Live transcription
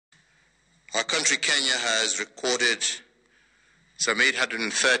Our country, Kenya, has recorded some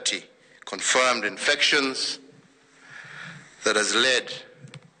 830 confirmed infections that has led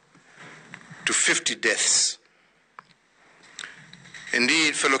to 50 deaths.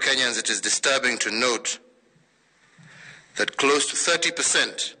 Indeed, fellow Kenyans, it is disturbing to note that close to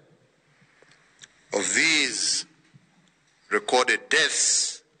 30% of these recorded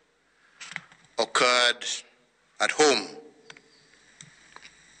deaths occurred at home.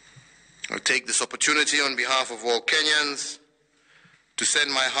 I'll take this opportunity on behalf of all Kenyans to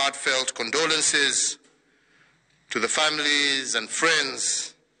send my heartfelt condolences to the families and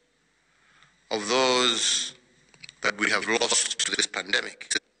friends of those that we have lost to this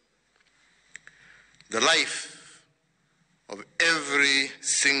pandemic. The life of every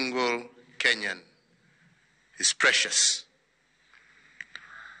single Kenyan is precious.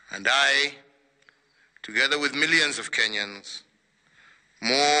 And I, together with millions of Kenyans,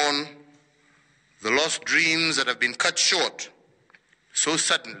 mourn the lost dreams that have been cut short so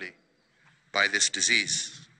suddenly by this disease.